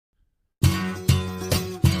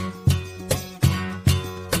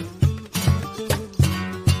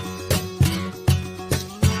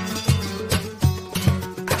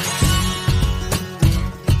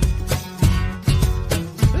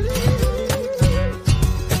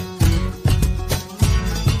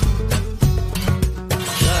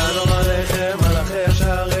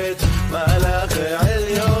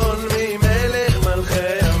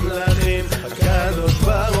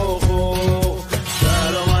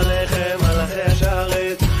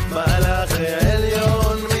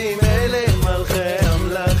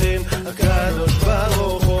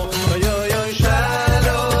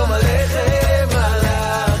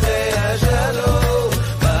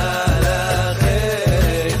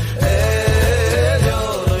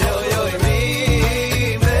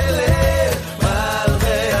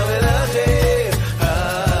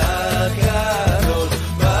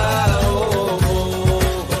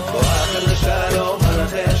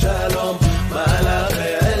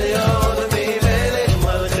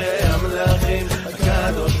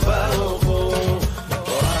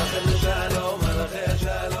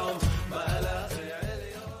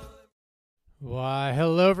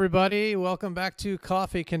everybody. Welcome back to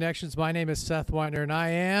Coffee Connections. My name is Seth Weiner, and I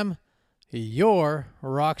am your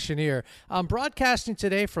Rocktioneer. I'm broadcasting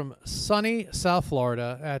today from sunny South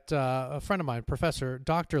Florida at a friend of mine, Professor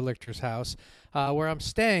Dr. Lichter's house, where I'm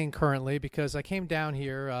staying currently because I came down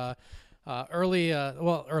here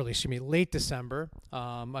late December.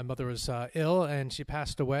 My mother was ill and she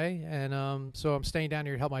passed away, and so I'm staying down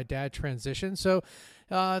here to help my dad transition. So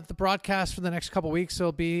the broadcast for the next couple weeks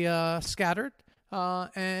will be scattered, because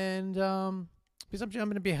I'm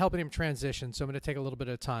going to be helping him transition, so I'm going to take a little bit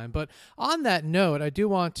of time. But on that note, I do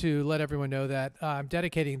want to let everyone know that I'm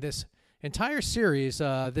dedicating this entire series,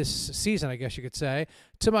 this season, I guess you could say,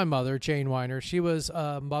 to my mother, Jane Weiner. She was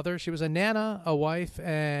a mother. She was a nana, a wife,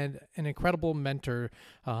 and an incredible mentor.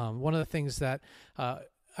 One of the things that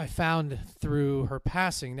I found through her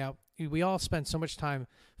passing. Now, we all spend so much time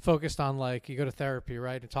focused on, like, you go to therapy,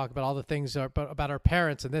 right, and talk about all the things about our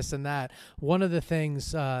parents and this and that. One of the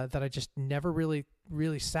things that I just never really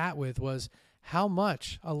sat with was how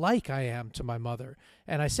much alike I am to my mother.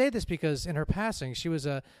 And I say this because in her passing, she was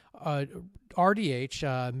a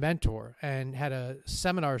RDH mentor and had a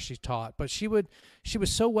seminar she taught, but she was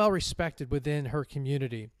so well respected within her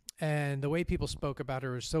community. And the way people spoke about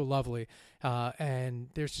her is so lovely. And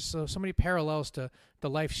there's just so many parallels to the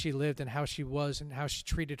life she lived and how she was and how she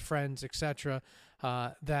treated friends, etc.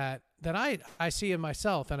 That I see in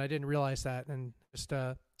myself, and I didn't realize that. And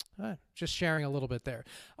just sharing a little bit there.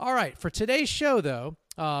 All right, for today's show, though,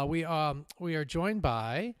 we are joined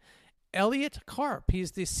by Elliot Karp.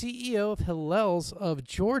 He's the CEO of Hillels of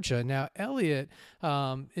Georgia. Now, Elliot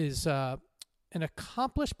is an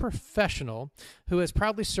accomplished professional who has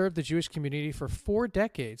proudly served the Jewish community for 4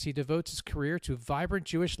 decades. He devotes his career to vibrant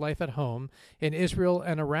Jewish life at home in Israel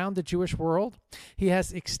and around the Jewish world. He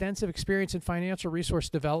has extensive experience in financial resource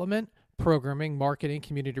development, programming, marketing,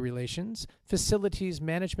 community relations, facilities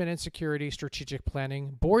management and security, strategic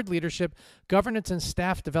planning, board leadership, governance, and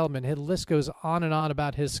staff development. His list goes on and on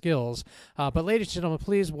about his skills. But ladies and gentlemen,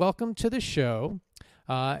 please welcome to the show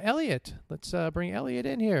Elliot. Let's bring Elliot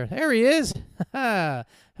in here. There he is.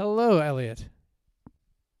 Hello, Elliot.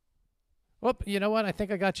 Whoop, you know what? I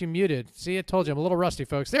think I got you muted. See, I told you I'm a little rusty,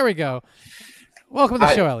 folks. There we go. Welcome to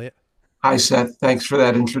the show, Elliot. Hi, Seth. Thanks for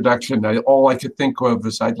that introduction. All I could think of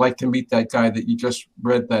is I'd like to meet that guy that you just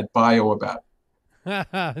read that bio about.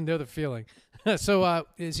 I know the feeling. So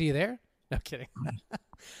is he there? No kidding.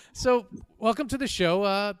 So welcome to the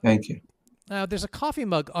show. Thank you. There's a coffee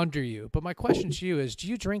mug under you, but my question to you is, do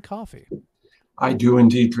you drink coffee? I do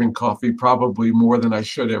indeed drink coffee, probably more than I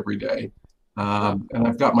should every day. And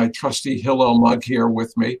I've got my trusty Hillel mug here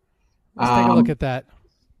with me. Let's take a look at that.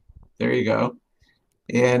 There you go.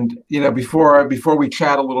 And, before we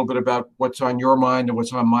chat a little bit about what's on your mind and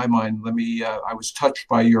what's on my mind, I was touched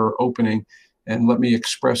by your opening, and let me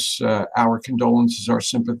express our condolences, our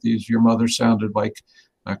sympathies. Your mother sounded like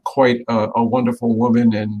quite a wonderful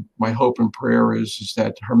woman, and my hope and prayer is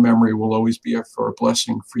that her memory will always be a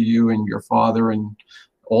blessing for you and your father and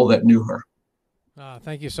all that knew her.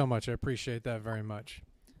 Thank you so much. I appreciate that very much.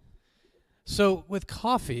 So with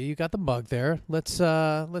coffee, you got the mug there. Let's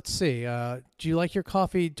see. Do you like your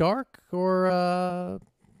coffee dark, or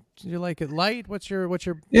do you like it light? What's your?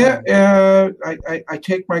 Yeah, I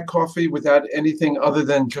take my coffee without anything other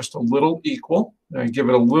than just a little equal. I give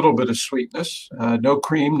it a little bit of sweetness, no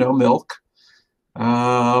cream, no milk,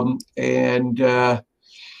 and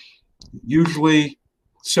usually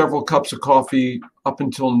several cups of coffee up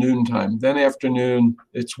until noontime. Then afternoon,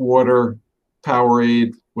 it's water,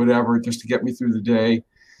 Powerade, whatever, just to get me through the day,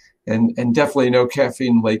 and definitely no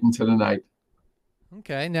caffeine late into the night.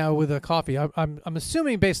 Okay, now with a coffee, I'm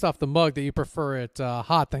assuming based off the mug that you prefer it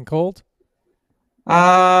hot than cold.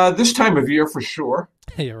 This time of year for sure.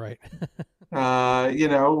 You're right. A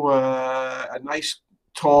nice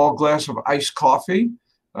tall glass of iced coffee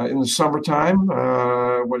in the summertime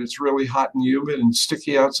when it's really hot and humid and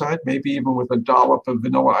sticky outside, maybe even with a dollop of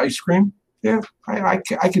vanilla ice cream. Yeah, I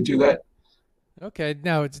could do that. Okay,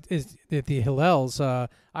 now it's the Hillels.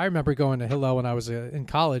 I remember going to Hillel when I was in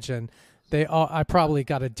college, and I probably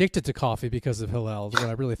got addicted to coffee because of Hillel. When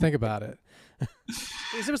I really think about it,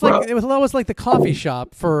 Hillel was like the coffee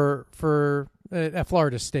shop for at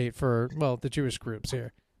Florida State for the Jewish groups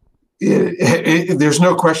here. There's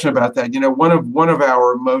no question about that. One of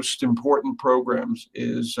our most important programs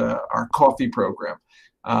is our coffee program.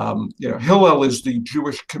 Hillel is the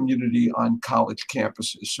Jewish community on college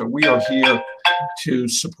campuses. So we are here to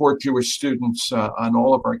support Jewish students on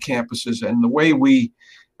all of our campuses. And the way we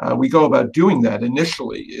go about doing that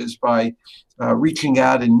initially is by reaching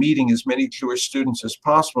out and meeting as many Jewish students as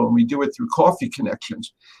possible. And we do it through Coffee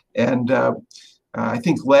Connections. And I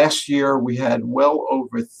think last year we had well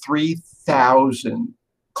over 3,000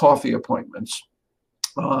 coffee appointments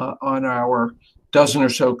on our dozen or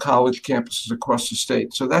so college campuses across the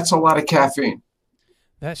state. So that's a lot of caffeine.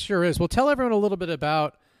 That sure is. Well, tell everyone a little bit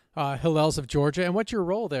about Hillels of Georgia and what your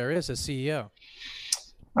role there is as CEO.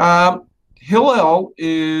 Um, Hillel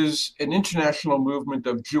is an international movement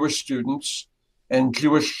of Jewish students and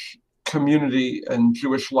Jewish community and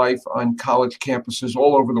Jewish life on college campuses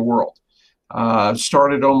all over the world.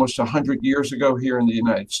 Started almost 100 years ago here in the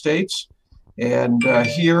United States. And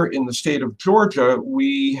here in the state of Georgia,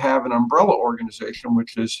 we have an umbrella organization,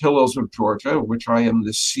 which is Hillels of Georgia, which I am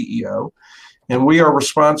the CEO. And we are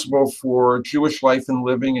responsible for Jewish life and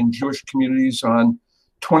living in Jewish communities on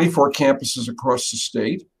 24 campuses across the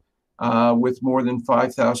state with more than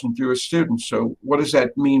 5,000 Jewish students. So what does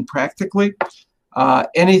that mean practically?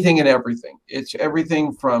 Anything and everything. It's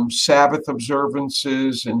everything from Sabbath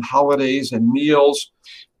observances and holidays and meals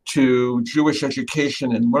to Jewish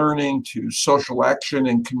education and learning, to social action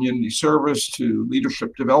and community service, to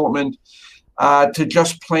leadership development, to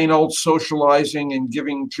just plain old socializing and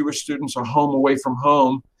giving Jewish students a home away from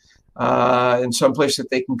home, in some place that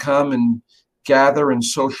they can come and gather and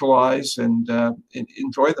socialize and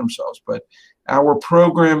enjoy themselves. But our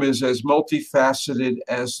program is as multifaceted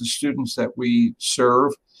as the students that we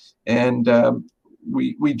serve, and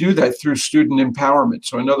we do that through student empowerment.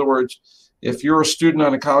 So in other words, if you're a student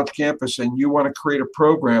on a college campus and you want to create a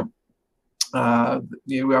program,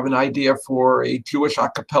 you have an idea for a Jewish a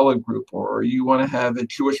cappella group, or you want to have a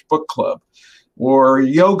Jewish book club or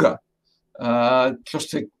yoga, just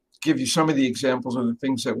to give you some of the examples of the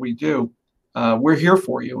things that we do, we're here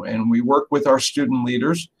for you, and we work with our student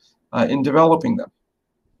leaders in developing them.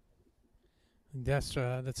 That's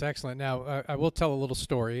excellent. Now, I will tell a little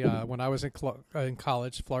story. When I was in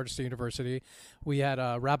college, Florida State University, we had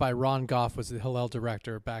Rabbi Ron Goff was the Hillel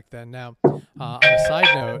director back then. Now, on a side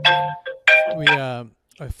note, we a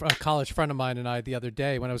college friend of mine and I the other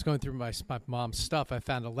day, when I was going through my mom's stuff, I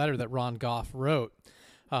found a letter that Ron Goff wrote.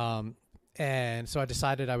 And so I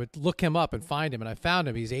decided I would look him up and find him, and I found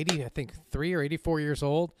him. He's 80, I think 3 or 84 years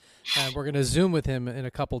old, and we're going to Zoom with him in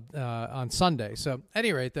a couple on Sunday. So at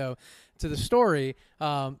any rate, though, to the story,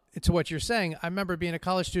 to what you're saying, I remember being a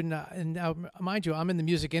college student, and now, mind you, I'm in the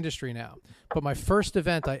music industry now, but my first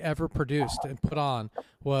event I ever produced and put on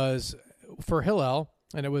was for Hillel,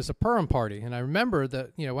 and it was a Purim party. And I remember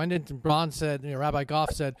that, Ron said, Rabbi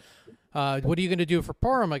Goff said, what are you going to do for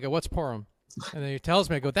Purim? I go, what's Purim? And then he tells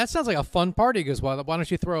me, I go, that sounds like a fun party. He goes, well, why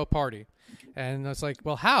don't you throw a party? And I was like,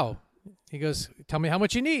 well, how? He goes, tell me how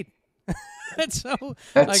much you need. And so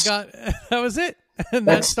that was it. And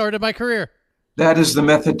that started my career. That is the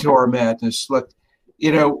method to our madness. Look,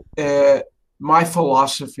 my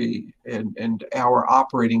philosophy and our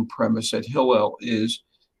operating premise at Hillel is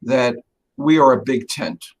that we are a big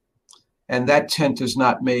tent. And that tent is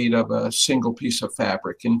not made of a single piece of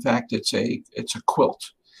fabric. In fact, it's a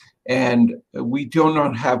quilt. And we do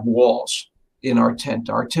not have walls in our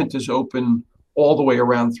tent. Our tent is open all the way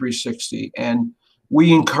around 360. And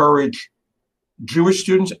we encourage Jewish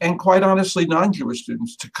students, and quite honestly, non-Jewish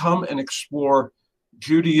students, to come and explore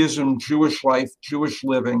Judaism, Jewish life, Jewish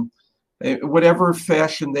living, whatever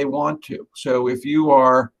fashion they want to. So if you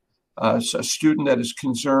are a student that is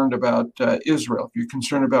concerned about Israel, if you're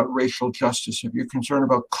concerned about racial justice, if you're concerned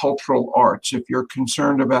about cultural arts, if you're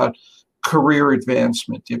concerned about career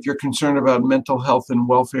advancement, if you're concerned about mental health and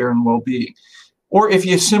welfare and well-being, or if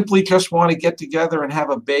you simply just want to get together and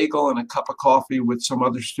have a bagel and a cup of coffee with some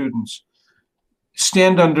other students,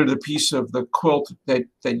 stand under the piece of the quilt that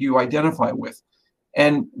you identify with.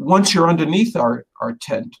 And once you're underneath our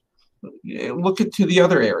tent, look into the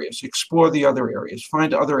other areas, explore the other areas,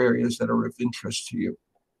 find other areas that are of interest to you.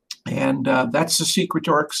 And that's the secret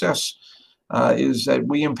to our success. Is that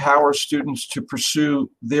we empower students to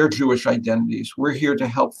pursue their Jewish identities. We're here to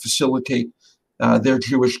help facilitate their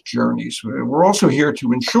Jewish journeys. We're also here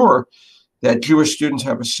to ensure that Jewish students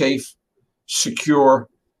have a safe, secure,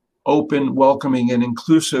 open, welcoming, and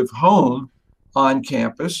inclusive home on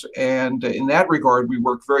campus. And in that regard, we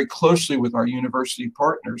work very closely with our university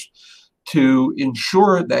partners to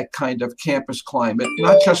ensure that kind of campus climate,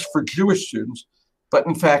 not just for Jewish students, but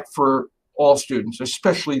in fact for all students,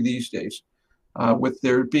 especially these days. With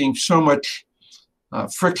there being so much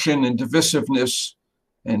friction and divisiveness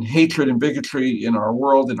and hatred and bigotry in our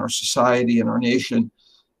world, in our society, in our nation,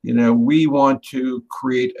 we want to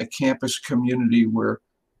create a campus community where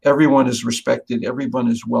everyone is respected, everyone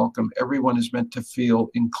is welcome, everyone is meant to feel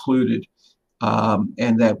included.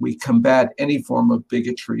 and that we combat any form of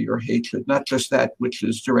bigotry or hatred, not just that which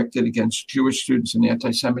is directed against Jewish students and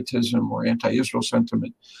anti-Semitism or anti-Israel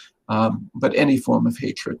sentiment, but any form of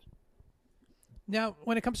hatred. Now,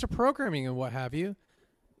 when it comes to programming and what have you,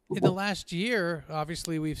 in the last year,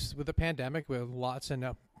 obviously with the pandemic, with lots and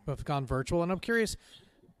have gone virtual, and I'm curious,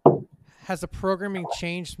 has the programming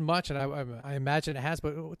changed much? And I imagine it has,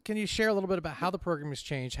 but can you share a little bit about how the program has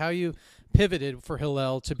changed, how you pivoted for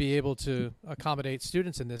Hillel to be able to accommodate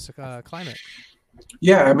students in this climate?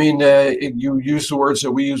 Yeah, I mean, you use the words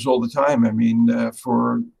that we use all the time. I mean,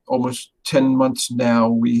 for almost 10 months now,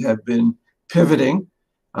 we have been pivoting.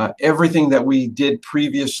 Everything that we did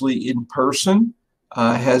previously in person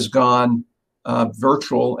has gone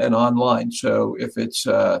virtual and online. So if it's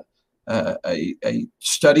a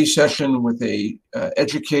study session with a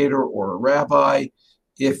educator or a rabbi,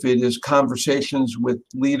 if it is conversations with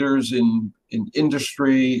leaders in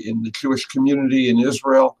industry, in the Jewish community in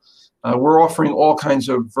Israel, we're offering all kinds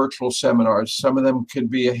of virtual seminars. Some of them could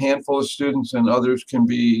be a handful of students, and others can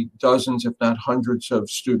be dozens, if not hundreds of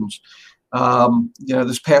students.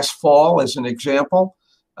 This past fall, as an example,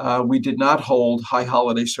 we did not hold high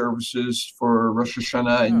holiday services for Rosh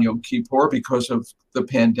Hashanah and Yom Kippur because of the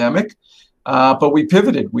pandemic, but we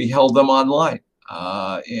pivoted. We held them online,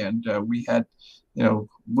 and we had,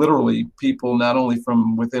 literally people not only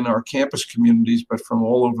from within our campus communities, but from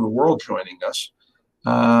all over the world joining us.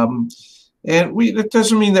 And it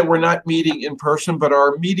doesn't mean that we're not meeting in person, but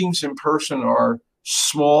our meetings in person are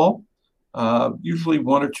small. Usually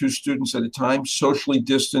 1 or 2 students at a time, socially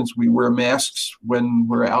distanced. We wear masks when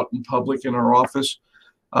we're out in public in our office,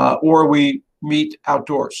 or we meet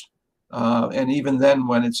outdoors. And even then,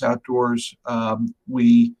 when it's outdoors,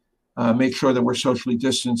 we make sure that we're socially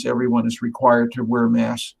distanced. Everyone is required to wear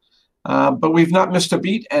masks. But we've not missed a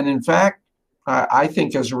beat. And in fact, I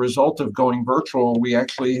think as a result of going virtual, we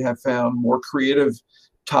actually have found more creative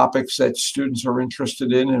topics that students are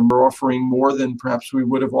interested in, and we're offering more than perhaps we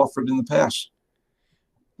would have offered in the past.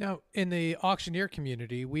 Now, in the auctioneer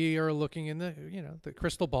community, we are looking in the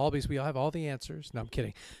crystal ball because we all have all the answers. No, I'm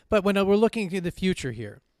kidding. But when we're looking to the future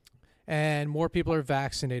here, and more people are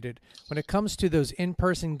vaccinated, when it comes to those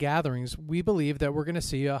in-person gatherings, we believe that we're going to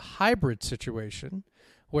see a hybrid situation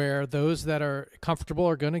where those that are comfortable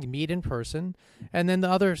are going to meet in person, and then the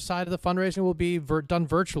other side of the fundraising will be done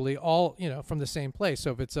virtually, all from the same place.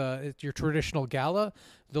 So if it's your traditional gala,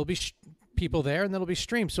 there'll be people there, and that'll be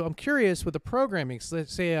streamed. So I'm curious with the programming, so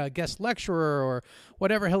let's say a guest lecturer or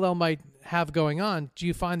whatever Hillel might have going on, do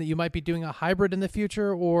you find that you might be doing a hybrid in the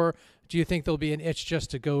future, or do you think there'll be an itch just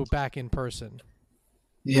to go back in person?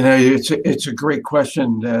 It's a great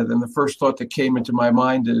question. And the first thought that came into my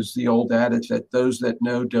mind is the old adage that those that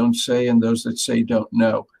know don't say, and those that say don't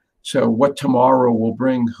know. So what tomorrow will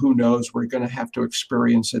bring, who knows? We're going to have to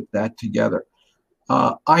experience that together.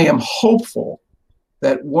 I am hopeful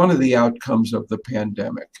that one of the outcomes of the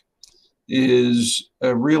pandemic is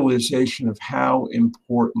a realization of how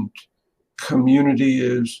important community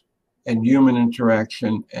is, and human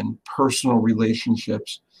interaction and personal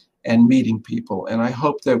relationships and meeting people. And I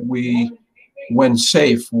hope that we, when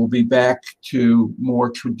safe, will be back to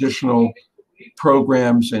more traditional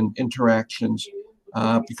programs and interactions,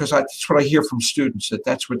 because that's what I hear from students,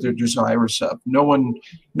 that's what they're desirous of. No one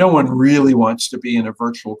really wants to be in a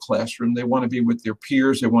virtual classroom. They want to be with their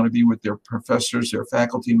peers. They want to be with their professors, their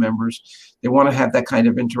faculty members. They want to have that kind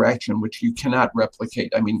of interaction, which you cannot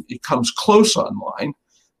replicate. I mean, it comes close online,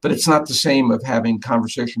 but it's not the same of having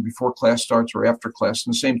conversation before class starts or after class.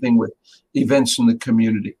 And the same thing with events in the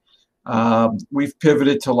community. We've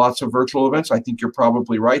pivoted to lots of virtual events. I think you're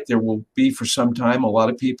probably right. There will be for some time a lot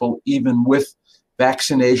of people, even with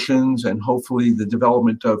vaccinations and hopefully the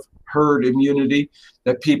development of herd immunity,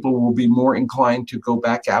 that people will be more inclined to go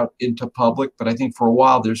back out into public. But I think for a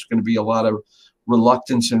while there's going to be a lot of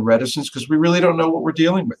reluctance and reticence because we really don't know what we're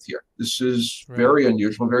dealing with here. This is very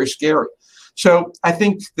unusual, very scary. So I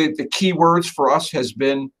think that the key words for us has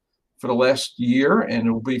been for the last year, and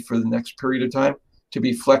it will be for the next period of time, to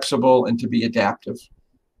be flexible and to be adaptive.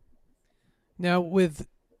 Now, with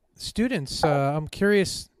students, I'm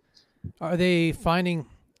curious, are they finding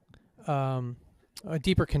a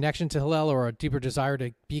deeper connection to Hillel or a deeper desire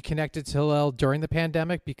to be connected to Hillel during the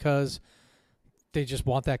pandemic because they just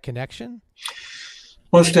want that connection?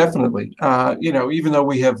 Most definitely. Even though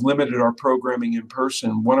we have limited our programming in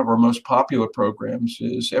person, one of our most popular programs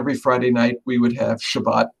is every Friday night we would have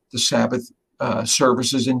Shabbat, the Sabbath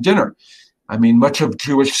services and dinner. I mean, much of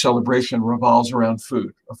Jewish celebration revolves around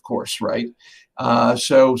food, of course, right?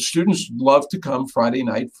 So students love to come Friday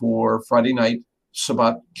night for Friday night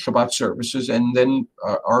Shabbat services and then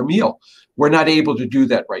our meal. We're not able to do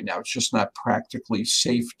that right now. It's just not practically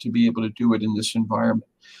safe to be able to do it in this environment.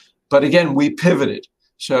 But again, we pivoted.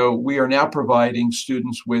 So we are now providing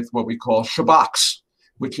students with what we call Shabbaks,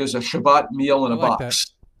 which is a Shabbat meal in a box.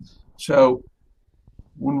 That. So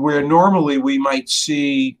where normally we might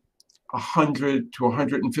see 100 to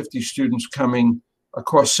 150 students coming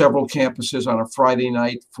across several campuses on a Friday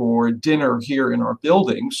night for dinner here in our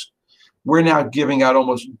buildings, we're now giving out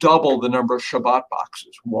almost double the number of Shabbat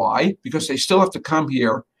boxes. Why? Because they still have to come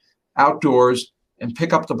here outdoors and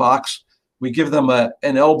pick up the box. We give them an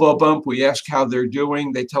elbow bump. We ask how they're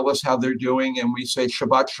doing. They tell us how they're doing, and we say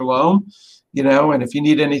Shabbat Shalom, and if you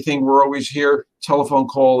need anything, we're always here, telephone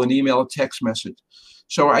call, an email, a text message.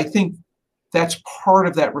 So I think that's part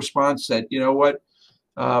of that response that,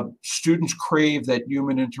 students crave that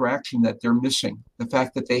human interaction that they're missing, the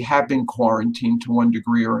fact that they have been quarantined to one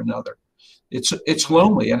degree or another. It's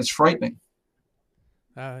lonely and it's frightening.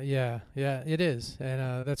 Yeah, it is,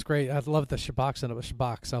 and that's great. I love the Shabbaks and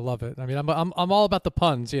Shabbaks. I love it. I mean, I'm all about the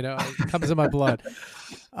puns. It comes in my blood.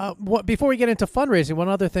 Before we get into fundraising, one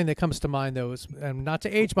other thing that comes to mind, though, is, and not to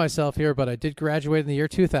age myself here, but I did graduate in the year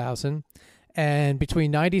 2000, and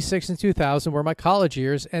between 96 and 2000 were my college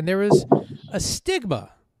years, and there was a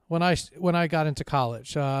stigma when I got into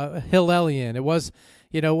college. Hillelian. It was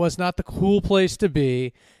not the cool place to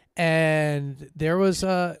be, and there was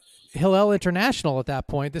Hillel International at that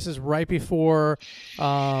point. This is right before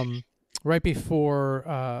the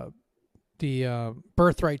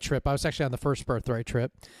Birthright trip. I was actually on the first Birthright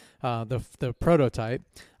trip, the prototype.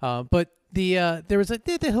 But there was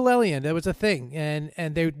the Hillelian. There was a thing,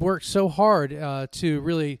 and they worked so hard to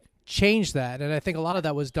really change that. And I think a lot of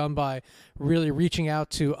that was done by really reaching out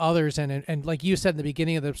to others. And like you said in the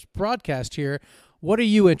beginning of this broadcast here, what are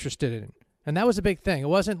you interested in? And that was a big thing. It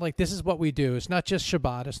wasn't like, this is what we do. It's not just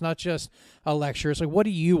Shabbat. It's not just a lecture. It's like, what do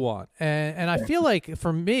you want? And I feel like,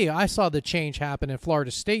 for me, I saw the change happen in Florida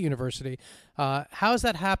State University. How has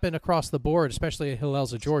that happened across the board, especially at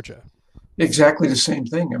Hillel's of Georgia? Exactly the same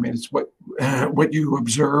thing. I mean, it's what you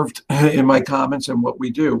observed in my comments and what we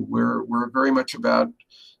do. We're very much about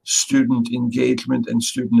student engagement and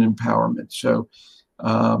student empowerment. So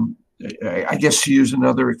I guess, to use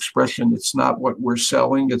another expression, it's not what we're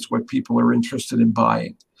selling, it's what people are interested in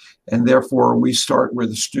buying. And therefore, we start where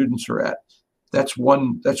the students are at. That's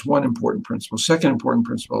one important principle. Second important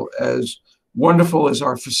principle, as wonderful as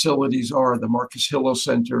our facilities are, the Marcus Hillel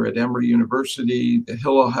Center at Emory University, the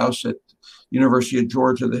Hillel House at University of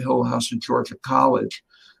Georgia, the Hillel House at Georgia College,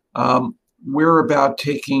 we're about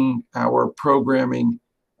taking our programming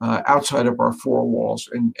outside of our four walls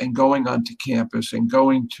and going onto campus and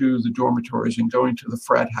going to the dormitories and going to the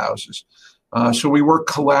frat houses. So we work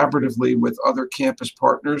collaboratively with other campus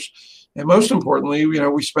partners. And most importantly,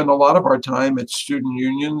 we spend a lot of our time at student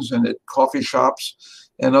unions and at coffee shops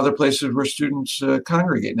and other places where students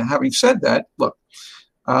congregate. Now, having said that, look,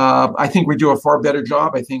 I think we do a far better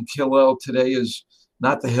job. I think Hillel today is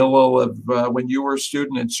not the Hillel of when you were a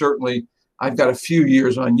student, and certainly I've got a few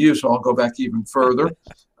years on you, so I'll go back even further.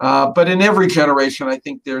 But in every generation, I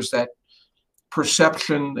think there's that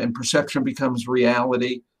perception, and perception becomes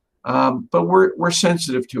reality. But we're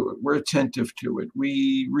sensitive to it. We're attentive to it.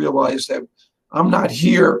 We realize that I'm not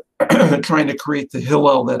here trying to create the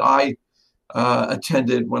Hillel that I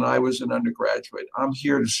attended when I was an undergraduate. I'm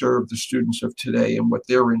here to serve the students of today and what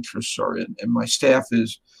their interests are in. And my staff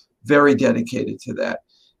is very dedicated to that.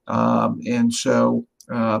 And so,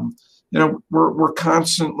 we're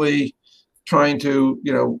constantly trying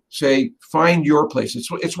to, say, find your place.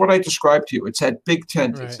 It's what I described to you. It's that big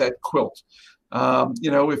tent. Right. It's that quilt.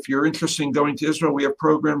 If you're interested in going to Israel, we have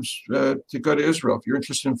programs to go to Israel. If you're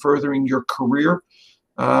interested in furthering your career,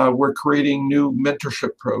 we're creating new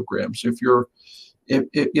mentorship programs.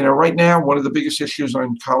 Right now, one of the biggest issues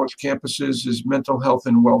on college campuses is mental health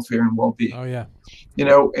and welfare and well-being. Oh, yeah.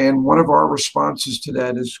 And one of our responses to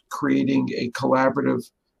that is creating a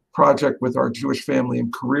collaborative project with our Jewish Family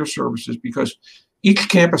and Career Services, because each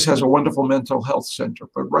campus has a wonderful mental health center.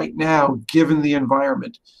 But right now, given the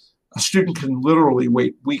environment, a student can literally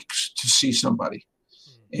wait weeks to see somebody.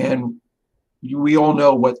 And we all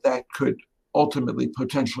know what that could ultimately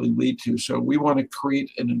potentially lead to. So we want to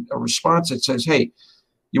create a response that says, hey,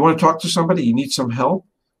 you want to talk to somebody? You need some help?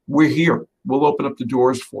 We're here. We'll open up the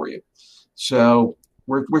doors for you. So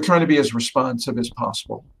we're trying to be as responsive as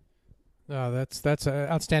possible. Oh, that's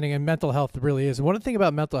outstanding. And mental health really is. And one thing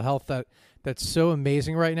about mental health that's so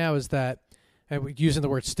amazing right now is that, and we're using the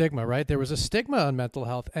word stigma, right? There was a stigma on mental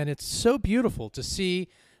health, and it's so beautiful to see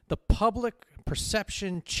the public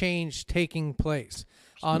perception change taking place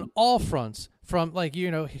on all fronts, from like,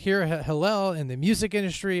 here at Hillel in the music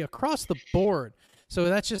industry across the board. So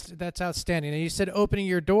that's outstanding. And you said opening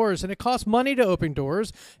your doors, and it costs money to open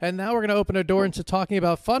doors. And now we're going to open a door into talking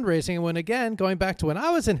about fundraising. And when, again, going back to when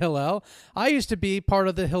I was in Hillel, I used to be part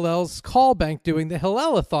of the Hillel's call bank doing the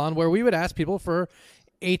Hillelathon, where we would ask people for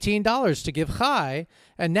 $18 to give chai.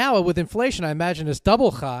 And now with inflation, I imagine it's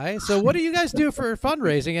double chai. So what do you guys do for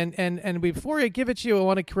fundraising? And before I give it to you, I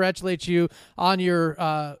want to congratulate you on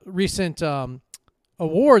your recent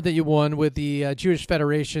award that you won with the Jewish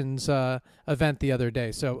Federation's event the other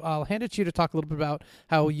day. So I'll hand it to you to talk a little bit about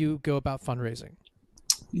how you go about fundraising.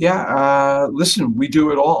 Yeah, listen, we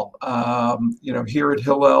do it all. Here at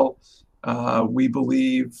Hillel, we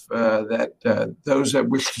believe that those that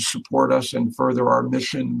wish to support us and further our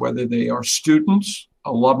mission, whether they are students,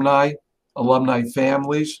 alumni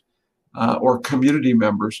families, or community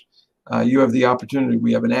members, you have the opportunity.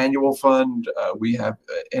 We have an annual fund. We have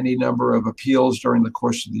any number of appeals during the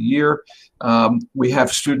course of the year. We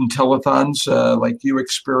have student telethons like you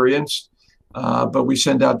experienced, but we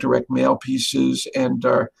send out direct mail pieces. And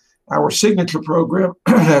our signature program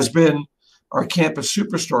has been our Campus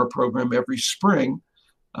Superstar program every spring.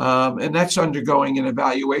 And that's undergoing an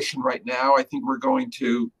evaluation right now. I think we're going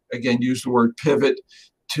to, again, use the word pivot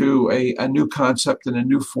to a new concept and a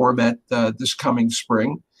new format this coming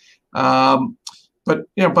spring. But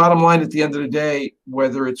bottom line, at the end of the day,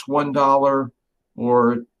 whether it's $1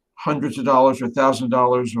 or hundreds of dollars or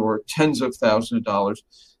 $1,000 or tens of thousands of dollars,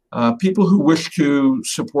 people who wish to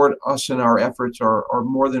support us in our efforts are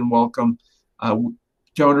more than welcome.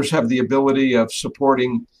 Donors have the ability of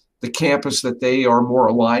supporting the campus that they are more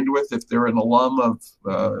aligned with, if they're an alum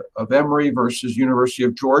of Emory versus University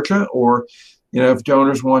of Georgia, or if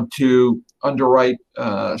donors want to underwrite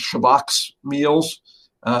Shabak's meals.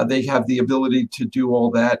 They have the ability to do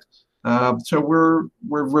all that. So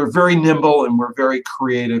we're very nimble, and we're very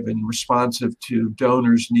creative and responsive to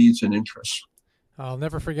donors' needs and interests. I'll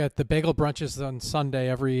never forget the bagel brunches on Sunday,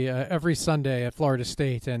 every Sunday at Florida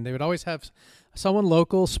State, and they would always have someone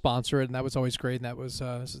local sponsor it, and that was always great, and that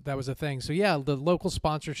was a thing. So yeah, the local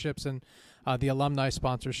sponsorships and the alumni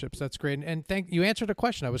sponsorships, that's great. And you answered a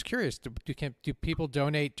question. I was curious. Do people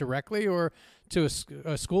donate directly or to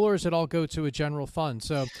a school, or does it all go to a general fund?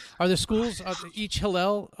 So are the schools, each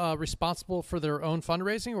Hillel, responsible for their own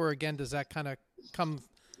fundraising, or again, does that kind of come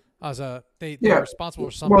as they're responsible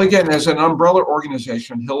for something? Well, again, as an umbrella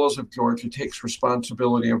organization, Hillels of Georgia takes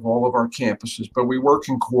responsibility of all of our campuses, but we work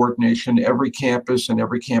in coordination. Every campus and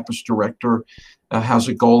every campus director has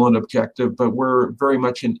a goal and objective, but we're very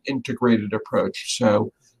much an integrated approach.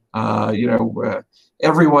 So,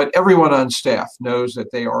 everyone on staff knows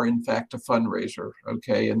that they are in fact a fundraiser,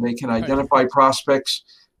 okay, and they can identify prospects,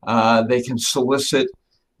 they can solicit,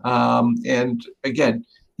 and again,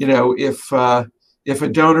 if a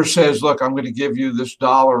donor says, look, I'm going to give you this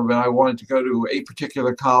dollar, but I want it to go to a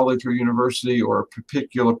particular college or university or a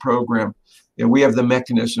particular program, we have the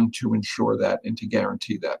mechanism to ensure that and to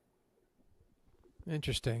guarantee that.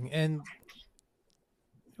 Interesting. And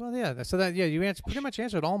well, yeah. So you pretty much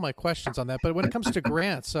answered all my questions on that. But when it comes to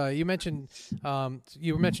grants, you mentioned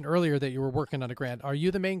earlier that you were working on a grant. Are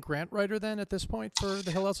you the main grant writer then at this point for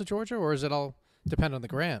the Hillels of Georgia, or does it all depend on the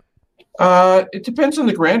grant? It depends on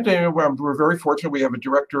the grant. We're very fortunate. We have a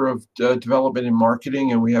director of development and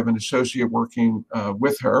marketing, and we have an associate working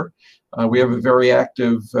with her. We have a very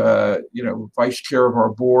active, vice chair of our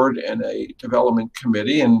board and a development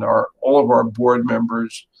committee, and all of our board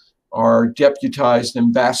members are deputized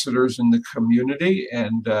ambassadors in the community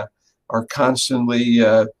and are constantly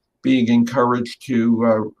being encouraged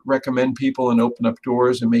to recommend people and open up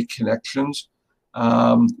doors and make connections.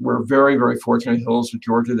 We're very, very fortunate at Hillels of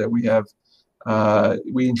Georgia that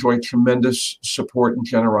we enjoy tremendous support and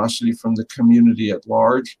generosity from the community at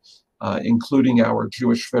large, including our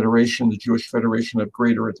Jewish Federation, the Jewish Federation of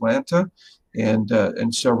Greater Atlanta,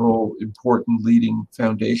 and several important leading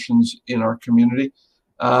foundations in our community.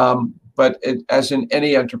 But as in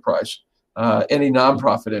any enterprise, any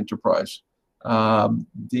nonprofit enterprise,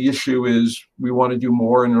 the issue is we want to do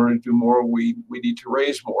more. In order to do more, we need to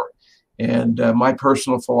raise more. And my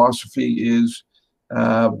personal philosophy is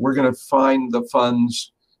we're going to find the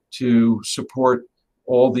funds to support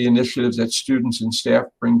all the initiatives that students and staff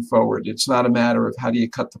bring forward. It's not a matter of how do you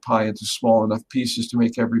cut the pie into small enough pieces to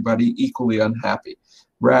make everybody equally unhappy.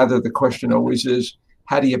 Rather, the question always is,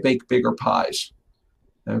 how do you bake bigger pies?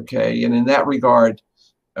 Okay, and in that regard,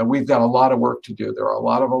 we've got a lot of work to do. There are a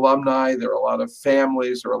lot of alumni, there are a lot of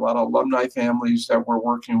families, there are a lot of alumni families that we're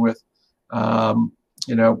working with. I'm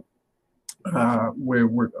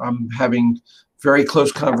having very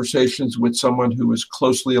close conversations with someone who is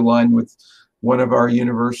closely aligned with one of our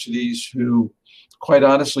universities, who, quite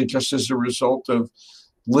honestly, just as a result of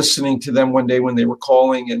listening to them one day when they were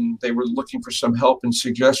calling and they were looking for some help and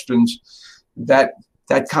suggestions, that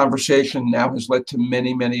conversation now has led to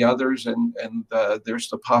many, many others, and there's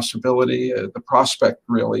the possibility, the prospect,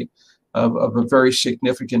 really, of a very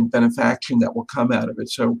significant benefaction that will come out of it.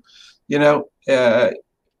 So,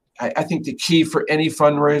 I think the key for any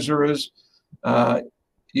fundraiser is,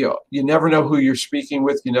 you never know who you're speaking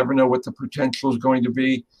with. You never know what the potential is going to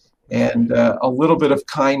be. And a little bit of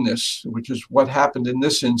kindness, which is what happened in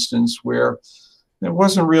this instance, where it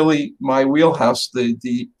wasn't really my wheelhouse,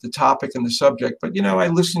 the topic and the subject. But, I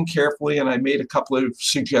listened carefully and I made a couple of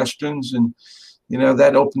suggestions, and,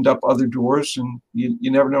 that opened up other doors, and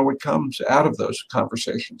you never know what comes out of those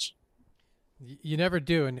conversations. You never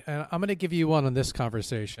do. And I'm going to give you one on this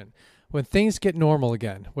conversation. When things get normal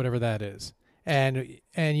again, whatever that is, and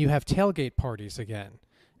you have tailgate parties again,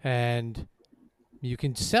 and you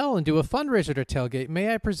can sell and do a fundraiser to tailgate,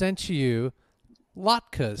 may I present to you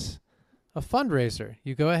latkes, a fundraiser.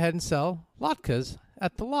 You go ahead and sell latkes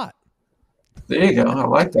at the lot. There you go. I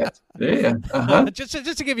like that. Yeah. Just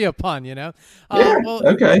to give you a pun, Yeah.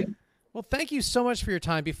 Okay. Well, thank you so much for your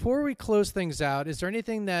time. Before we close things out, is there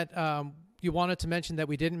anything that you wanted to mention that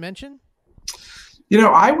we didn't mention?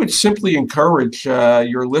 I would simply encourage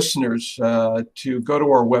your listeners to go to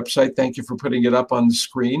our website. Thank you for putting it up on the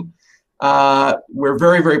screen. We're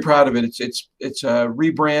very, very proud of it. It's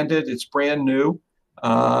rebranded. It's brand new.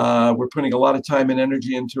 We're putting a lot of time and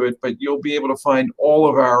energy into it, but you'll be able to find all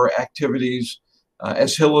of our activities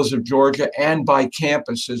as Hillas of Georgia and by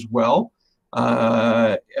campus as well.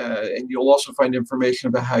 And you'll also find information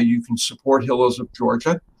about how you can support Hillas of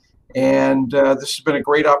Georgia. And this has been a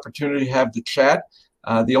great opportunity to have the chat.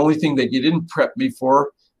 The only thing that you didn't prep me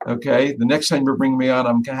for, okay, the next time you bring me on,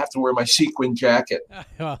 I'm going to have to wear my sequin jacket.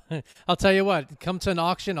 I'll tell you what, come to an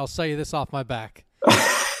auction, I'll sell you this off my back.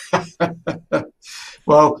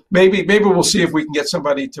 Well, maybe we'll see if we can get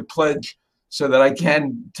somebody to pledge so that I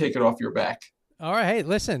can take it off your back. All right. Hey,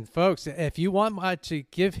 listen, folks, if you want to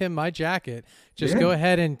give him my jacket, just go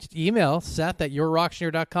ahead and email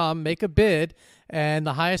Seth@yourauctioneer.com, make a bid, and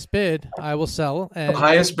the highest bid I will sell, and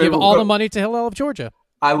give all the money to Hillel of Georgia.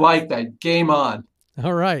 I like that. Game on.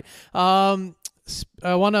 All right. I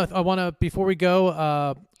want to before we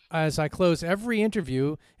go, as I close every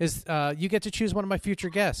interview, is you get to choose one of my future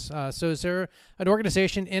guests. So is there an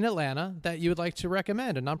organization in Atlanta that you would like to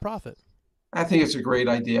recommend, a nonprofit? I think it's a great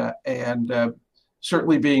idea. And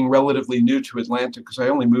certainly being relatively new to Atlanta, because I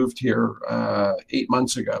only moved here 8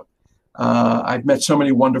 months ago, I've met so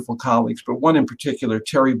many wonderful colleagues, but one in particular,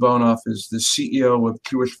 Terry Bonoff, is the CEO of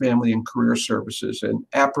Jewish Family and Career Services. And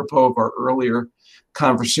apropos of our earlier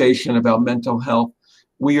conversation about mental health,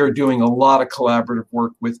 we are doing a lot of collaborative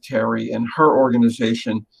work with Terry, and her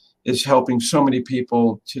organization is helping so many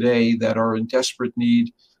people today that are in desperate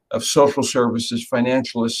need of social services,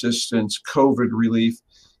 financial assistance, COVID relief.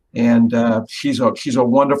 And she's a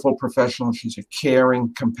wonderful professional. She's a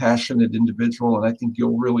caring, compassionate individual, and I think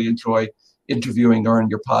you'll really enjoy interviewing her on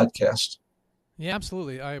your podcast. Yeah,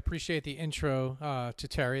 absolutely. I appreciate the intro to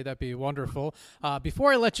Terry. That'd be wonderful.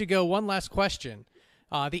 Before I let you go, one last question.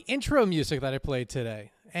 The intro music that I played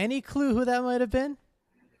today, any clue who that might have been?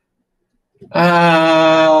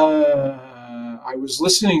 I was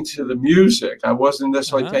listening to the music. I wasn't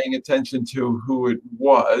necessarily paying attention to who it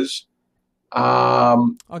was.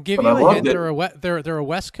 I'll give you a hint. They're a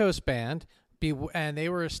West Coast band, and they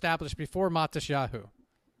were established before Matisyahu.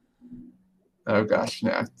 Oh gosh,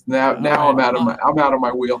 now I'm out of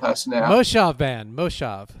my wheelhouse now. Moshav band,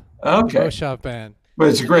 Moshav. Okay. Moshav band. But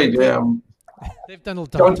it's great. They've done.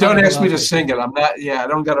 Don't ask me to sing it. I'm not. Yeah, I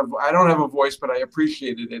don't have a voice, but I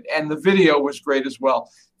appreciated it, and the video was great as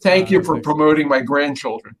well. Thank you for promoting my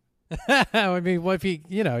grandchildren. I mean, if you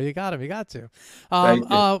got them, you got to. Thank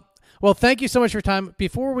you. Well, thank you so much for your time.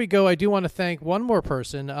 Before we go, I do want to thank one more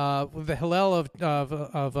person, the Hillel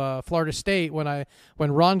of Florida State. When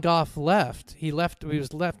Ron Goff left, he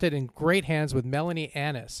was left it in great hands with Melanie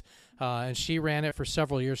Annis. And she ran it for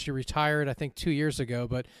several years. She retired, I think, 2 years ago,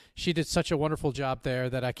 but she did such a wonderful job there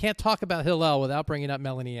that I can't talk about Hillel without bringing up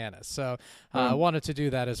Melanie Annis. So I wanted to do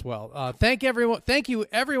that as well. Thank you,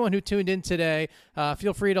 everyone who tuned in today.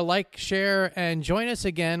 Feel free to like, share, and join us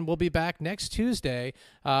again. We'll be back next Tuesday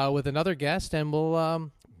with another guest, and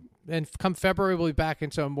and come February, we'll be back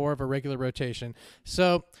into more of a regular rotation.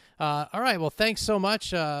 So, all right. Well, thanks so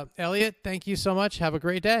much, Elliot. Thank you so much. Have a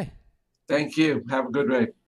great day. Thank you. Have a good day.